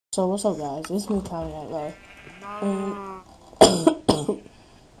So what's up, guys? It's me, Tommy Love. And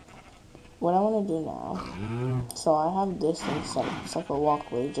what I want to do now, so I have this thing set up. It's like a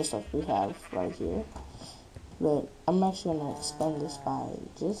walkway, just like we have right here. But I'm actually gonna extend this by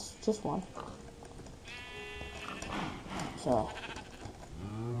just one. So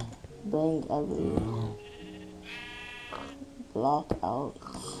bring every block out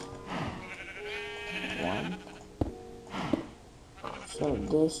one. So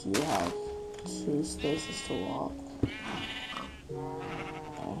this you have 2 spaces to walk.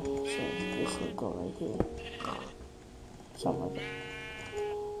 So this will go right here. Something like that.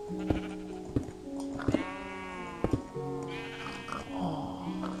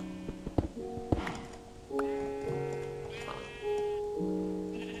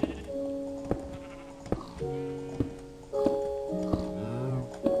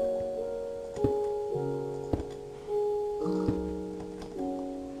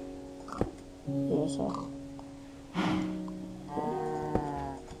 So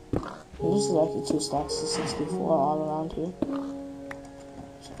and this is actually 2 stacks of 64 all around here.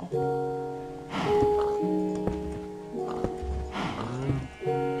 So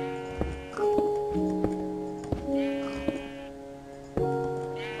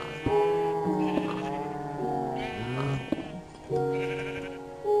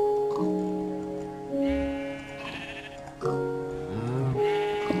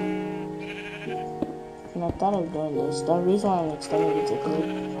and I thought of doing this. The reason why I'm extending it to here,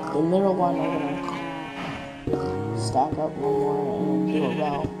 the middle one I'm gonna stack up one more and do a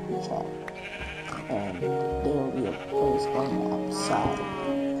rail track. And there will be a place on the outside.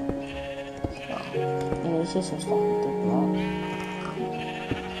 So, and it's just some stuff I'm thinking about.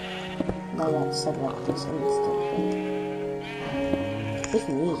 Now that set it up this instant. This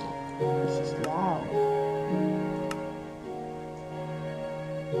music is just loud.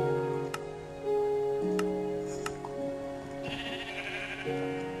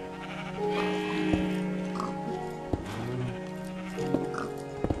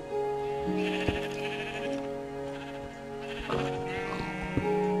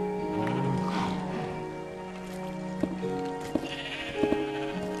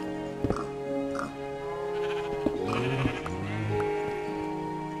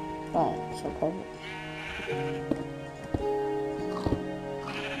 Alright, so perfect.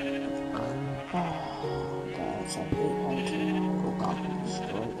 Oh, God, it's like 800. Go back and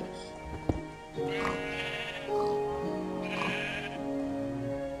destroy this.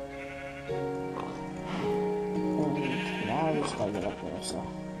 And now we just gotta get up there, so.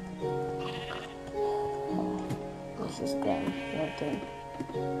 Let's just grab one thing.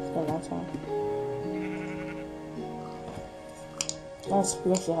 Spend that time.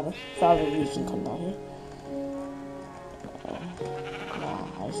 We actually have a father region come down here. Nah,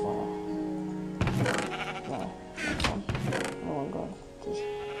 I just wanna. No, next one. I wanna go. Just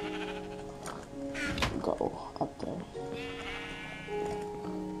go up there.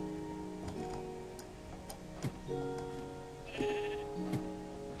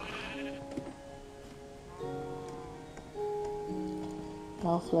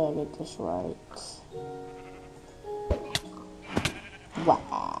 Hopefully I get this right.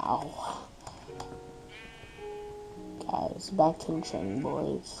 Wow. Guys, back to the training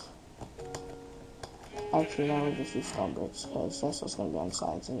boards. Actually, now we'll just use stone bricks, because that's what's going to be on the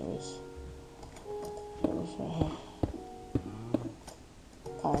sides anyways. Right here.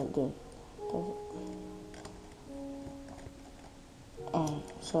 Alright, good. Perfect.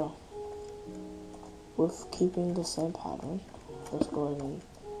 So, with keeping the same pattern, let's go ahead and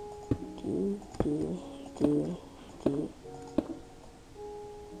do.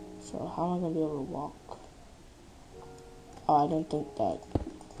 So how am I going to be able to walk? Oh, I didn't think that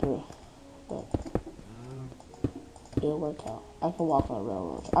through, but it'll work out. I can walk on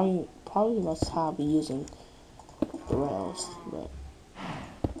railroads. I mean, probably that's how I'll be using the rails, but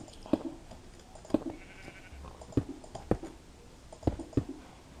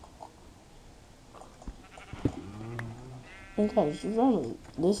and guys, remember,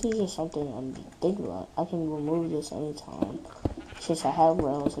 this is just something I'm thinking about. I can remove this anytime. Since I have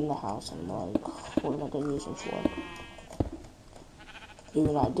rails in the house, I'm like, what am I going to use them for?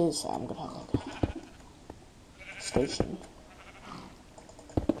 Even though I did say I'm going to have like a station.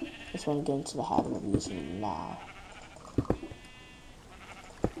 Just want to get into the habit of using it now.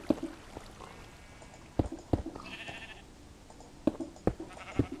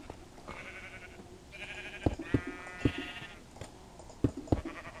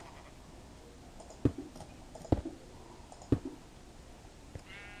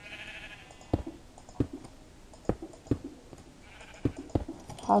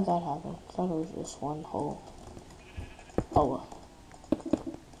 How'd that happen? I thought it was just one hole. Oh well.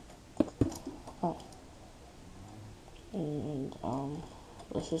 Alright. And,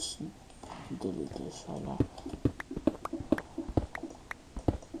 let's just delete this right now.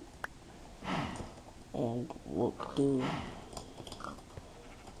 And we'll do,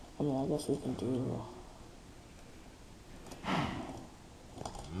 I mean, I guess we can do,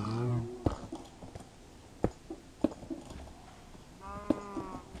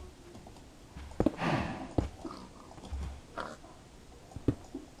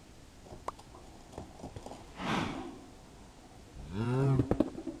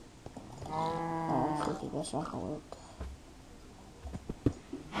 that's not gonna work.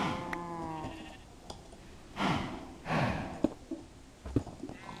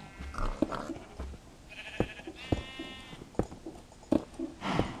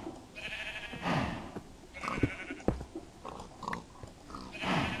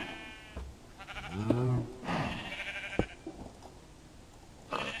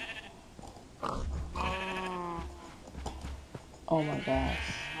 Oh my gosh.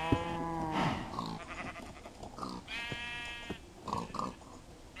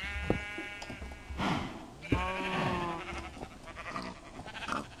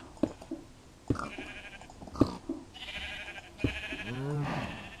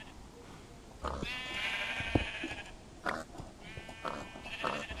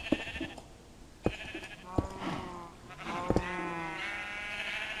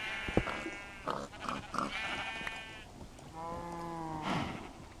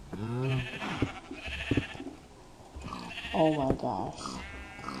 Oh my gosh.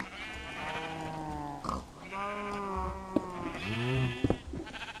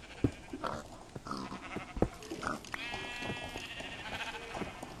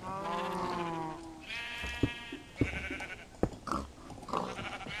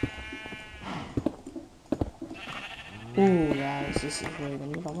 Ooh, guys, this is really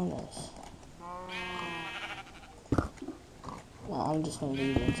gonna get on my nerves. Well, I'm just gonna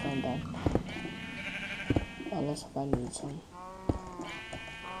leave it until I'm done. Unless if I need some.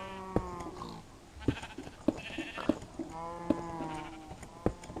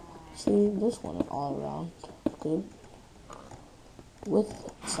 See, this one all around good.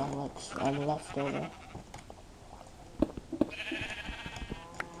 With some left over.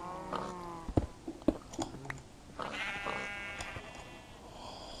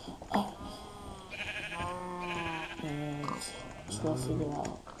 And let's go figure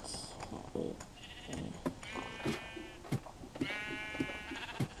out. Wait.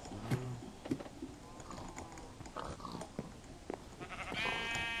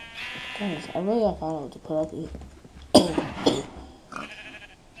 Guys, I really gotta find out what to put up here.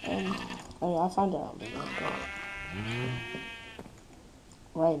 I mean, I'll find it out later, but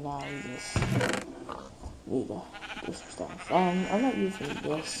right now we just need to do some stuff. I'm not using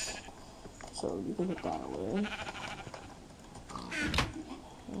this, so you can put that away.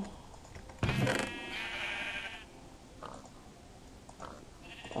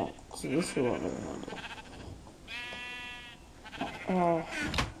 Alright, so this is what we're gonna do.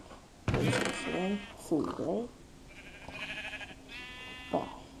 What is this again? Food, right? Oh.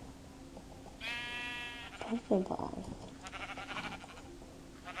 Pumpkin pie.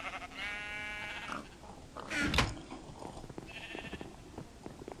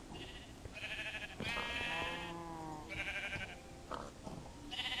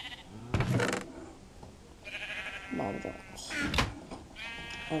 Mom Jones.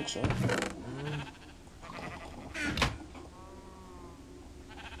 Actually.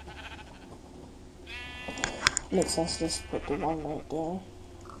 Makes sense to just put the one right there.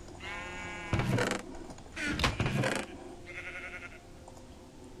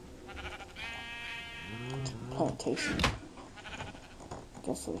 Plantation.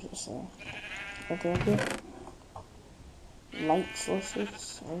 Guess what you say. What do I do? Light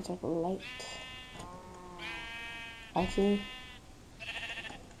sources. Any type of light. Actually.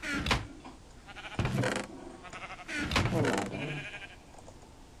 Hold on.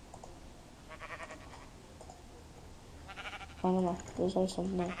 I don't know. There's like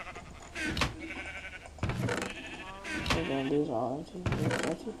something there. Again, these are all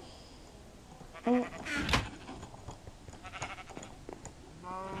empty. Oh.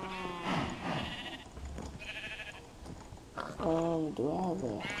 Do I have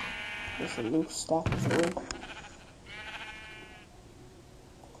just a loose stack of wood?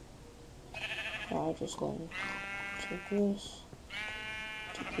 I'll just go and take this,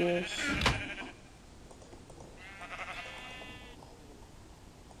 take this.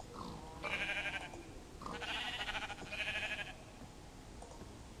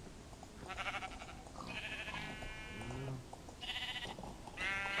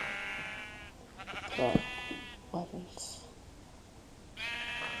 but weapons.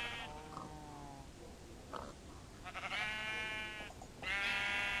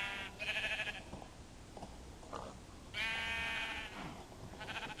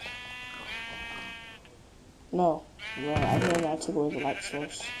 No, well, I mean I took away the light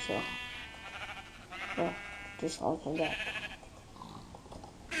source, so well, just all came back.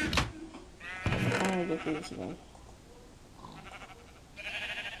 I'm gonna get these again.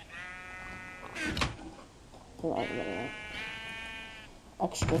 Right.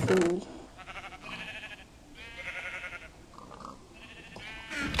 Extra food.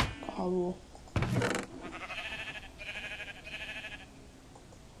 Cobble.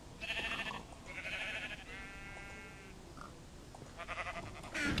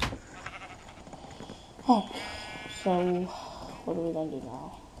 Oh, so what are we gonna do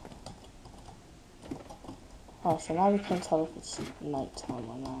now? Oh, so now we can tell if it's nighttime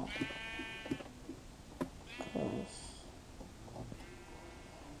or not. Because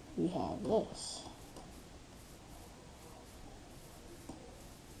we have this.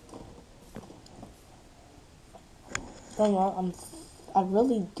 So yeah, I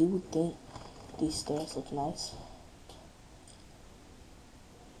really do think these stairs look nice.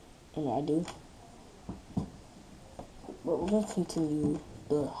 I mean, I do. But we're gonna continue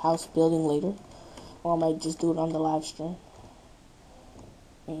the house building later. Or I might just do it on the live stream.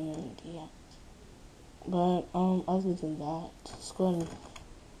 And yeah. But other than that, let's go ahead and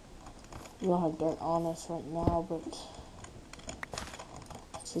we don't have dirt on us right now, but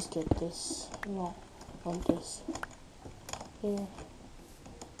let's just get this, you know, on this here.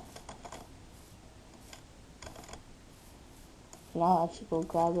 And I'll actually go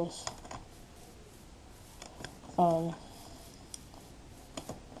grab us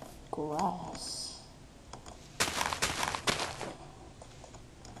grass.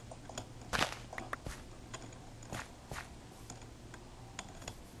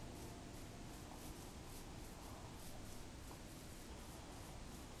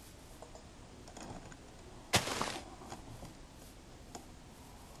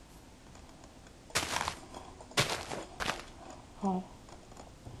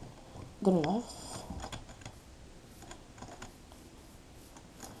 Good enough.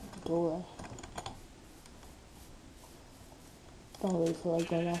 Door. Don't really feel like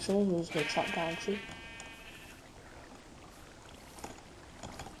going downstairs. We're just gonna chop down too.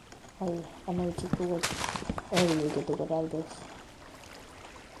 Oh, I know took the wood. I really need to get the wood out of this.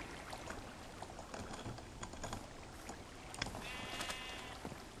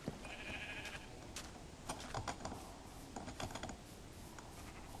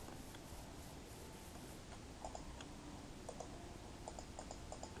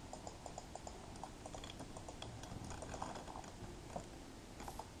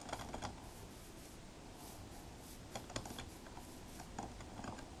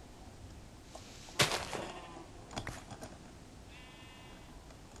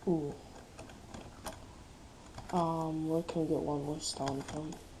 Ooh. Where can we get one more stone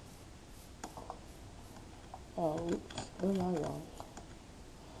from? Oh, oops. Where am I going?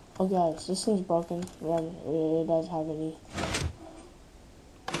 Oh, guys, this thing's broken. It doesn't have any.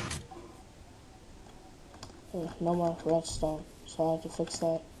 No more redstone, so I have to fix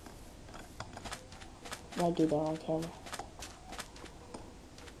that. I might do that on camera.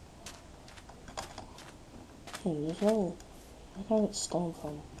 There's no. Where can I get stone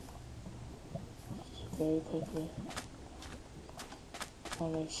from? Very quickly.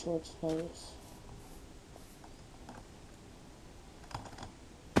 On a short notice.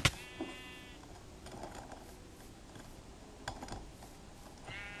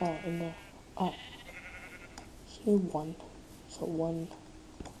 Oh, in there. Oh. See one. So one.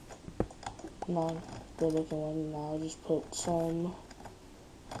 Non good looking one. Now I'll just put some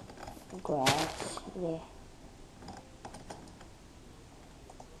grass there.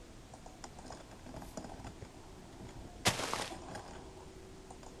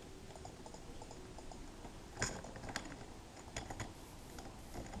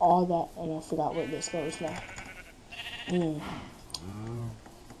 All that, and I forgot where this goes now. Yeah,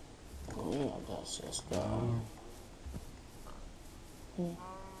 I guess just go.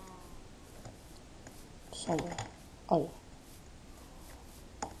 Somewhere. Oh yeah.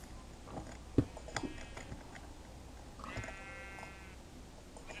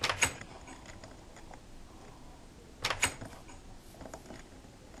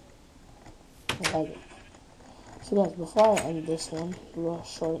 I like it. So guys, before I end this one, do a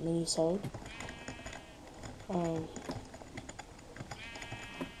short mini-sode.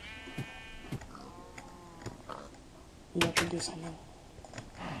 We have to do something.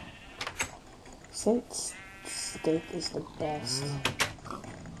 Since steak is the best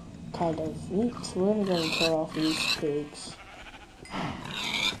kind of meat, we're gonna go and kill off these pigs.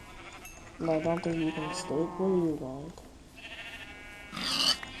 No, I don't think you can steak. Where are you going?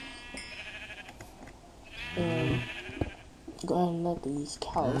 And go ahead and let these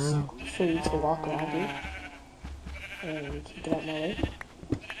cows free to walk around here. And get out my way.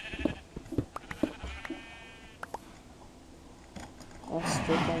 That's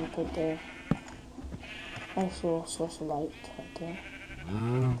the thing put there. Nice little source of light right there.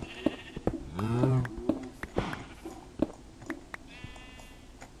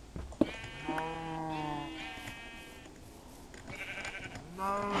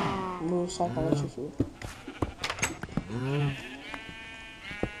 Move so I can let you through.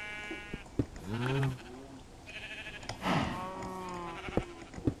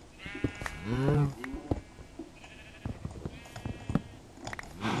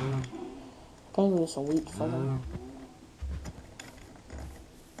 Can you some wheat for them?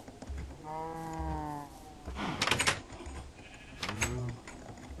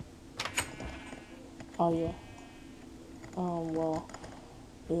 Oh yeah. Well,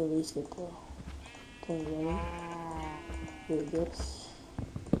 we at least get the thing ready. Do this.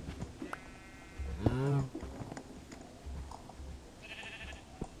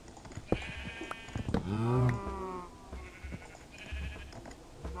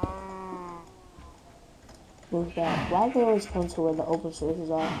 Move back. Why do they always come to where the open sources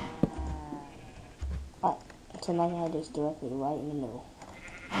are? Alright, so now I'm gonna have this directly right in the middle.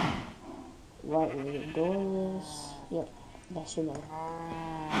 Right where the door is. Yep, that should know.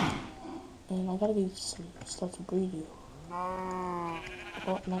 And I gotta give you some stuff to breed you.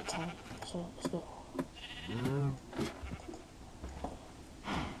 Oh, nighttime. So let's go.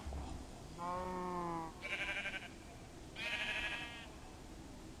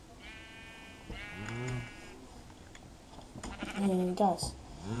 And guys,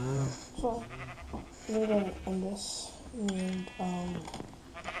 so we're gonna end this, and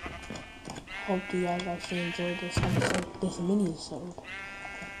hope you guys actually enjoyed this episode, this mini-episode.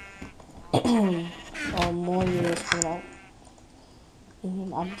 More videos coming out,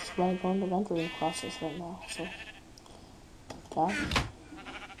 and I'm just going the rendering process right now. So, guys,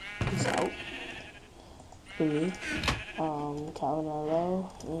 peace out. For me, Calvin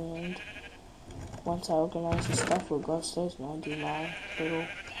Arlo, and once I organize the stuff, we'll go upstairs and I'll do my little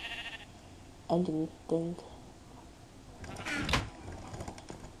ending thing.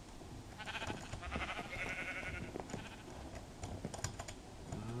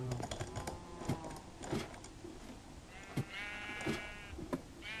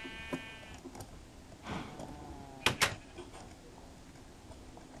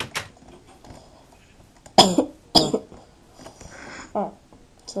 Alright,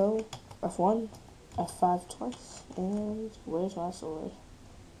 so F1, F5 twice, and where's my sword?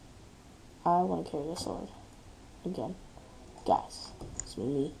 I want to carry this sword. Again. Guys, it's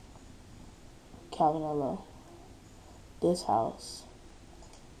me, Calvin Arlo. This house.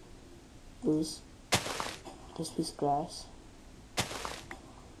 Lose this piece of grass.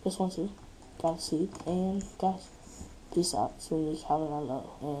 This one too. Got a seed. And guys, peace out. It's me, Calvin Arlo.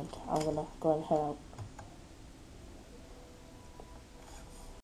 And I'm gonna go ahead and head out.